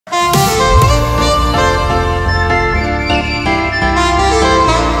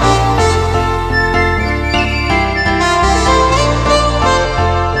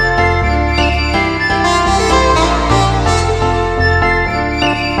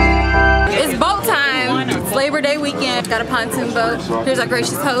land. Got a pontoon boat. Here's our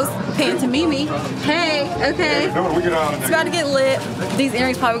gracious host, Pantomimi. Hey, okay. It's about to get lit. These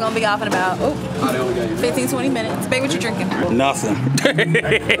earrings probably gonna be off in about 15-20 minutes. Babe, what you drinking? Nothing.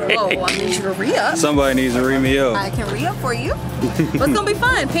 Oh, I need you to re-up. Somebody needs to re me up. I can re-up for you. It's gonna be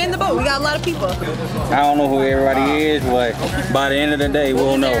fun. Pan the boat. We got a lot of people. I don't know who everybody is, but by the end of the day,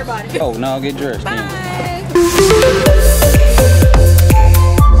 we'll know. Everybody. Oh, no, get dressed. Bye.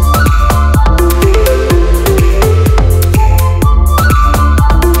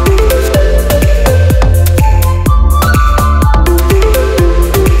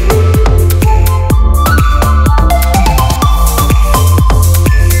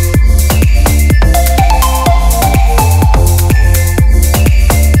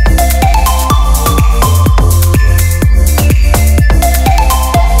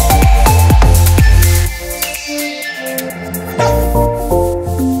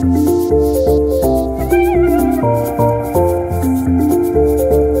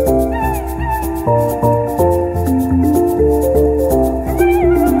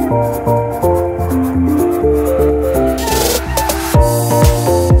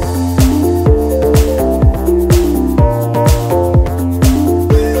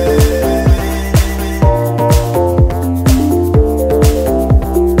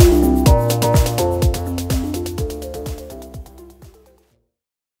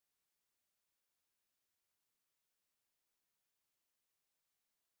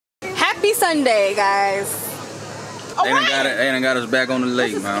 Happy Sunday, guys. They done got us back on the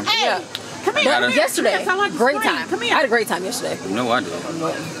lake, man. Yeah. Come here. Yesterday, great time. I had a great time yesterday. No, I did.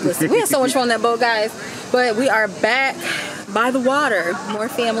 Listen, we had so much fun on that boat, guys. But we are back by the water. More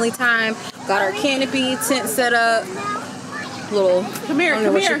family time. Got our canopy tent set up. Little, I don't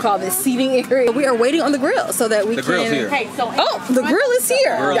know what you call this, seating area. We are waiting on the grill so that we can. Grill's here. Oh, the grill is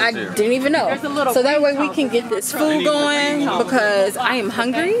here. I didn't even know. So that way we can get this food going because I am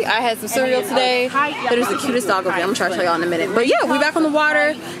hungry. I had some cereal today. That is the cutest dog over here. I'm gonna try to show y'all in a minute. But yeah, we back on the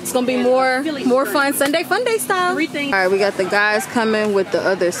water. It's gonna be more fun Sunday fun day style. All right, we got the guys coming with the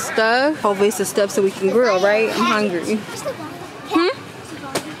other stuff. Hopefully it's the stuff so we can grill, right? I'm hungry.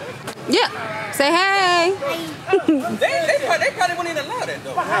 Yeah. Say hey. They probably wouldn't even allow that,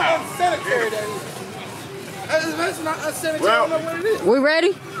 though. Unsanitary that is. That's not unsanitary. Well, I don't know what it is. We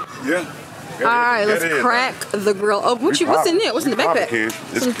ready? Yeah. Alright, let's crack the grill. Oh, what's in there? What's in the backpack?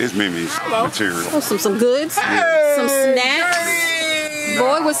 It's Mimi's material. Oh, some goods. Some snacks.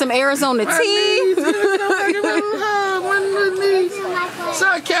 Boy with some Arizona tea. What's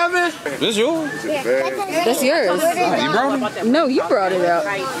up, Kevin? This yours? That's yours. You brought it? No, you brought it out.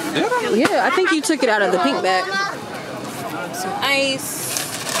 Yeah, I think you took it out of the pink bag. Some ice.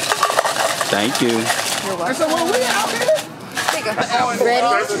 Thank you. You're welcome.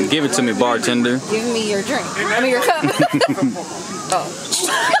 Ready? Give it to me, bartender. Give me your drink. I mean your cup. Oh.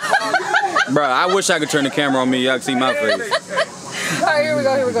 Bro, I wish I could turn the camera on me. Y'all can see my face. Alright, here we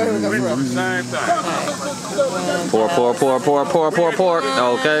go. Pour.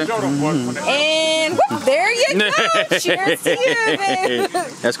 Okay. And whoop, there you go. Cheers to you, man.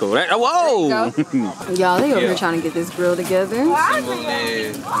 That's cool. Whoa! Y'all, they over here trying to get this grill together.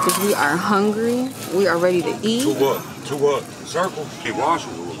 Because we are hungry. We are ready to eat. Two what? Circle. He washers.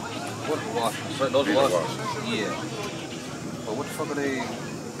 What washers? Those washers? Yeah. But what the fuck are they?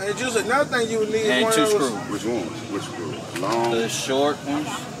 And just another thing you would need and is two one screws. Which one? Which screw? Long. The short ones.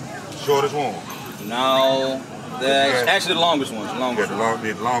 Shortest one. No, actually the longest ones. The longest the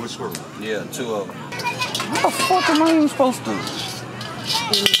longest screw. Yeah, two of them. What the fuck am I even supposed to?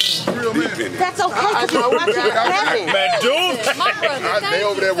 That's okay, because you're watching Kevin. Man, dude. They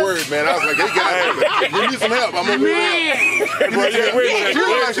over there worried, man. I was like, they got it. We need some help. I'm over there.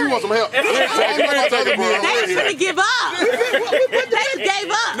 She wants some help. They finna give up. They just gave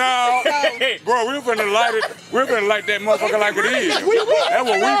up. No, bro, we're finna light it. We're finna light that motherfucker like it is. That's what we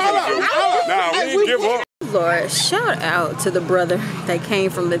finna do. Nah, we ain't give up. Lord, shout out to the brother that came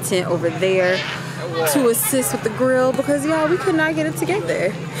from the tent over there to assist with the grill because y'all, we could not get it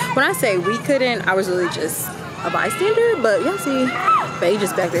together. When I say we couldn't, I was really just a bystander, but y'all see, Faye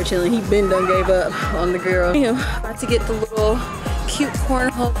just back there chilling. He been done gave up on the grill. You know, about to get the little cute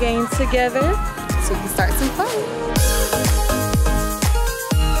cornhole game together so we can start some fun.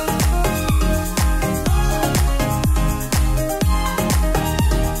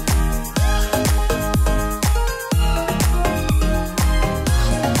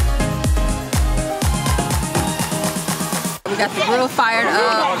 Got the grill fired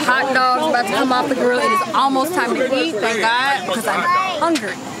up, hot dogs about to come off the grill. It is almost time to eat, thank God, because I'm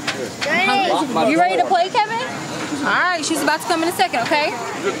hungry. You ready to play, Kevin? All right, she's about to come in a second, okay?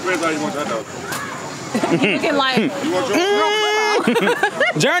 Looking like. You want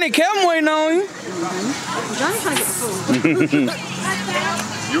yours? Journey, Kevin waiting on you. Johnny's trying to get the food.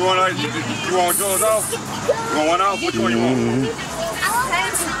 You want yours off? You want one off? Which one you want?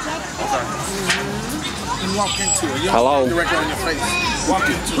 And walk into it. You Hello. don't directly on your face. Walk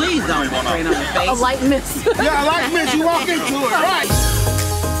into it. Please don't rain on your face. A light mist. Yeah, I like this. You walk into it. Right.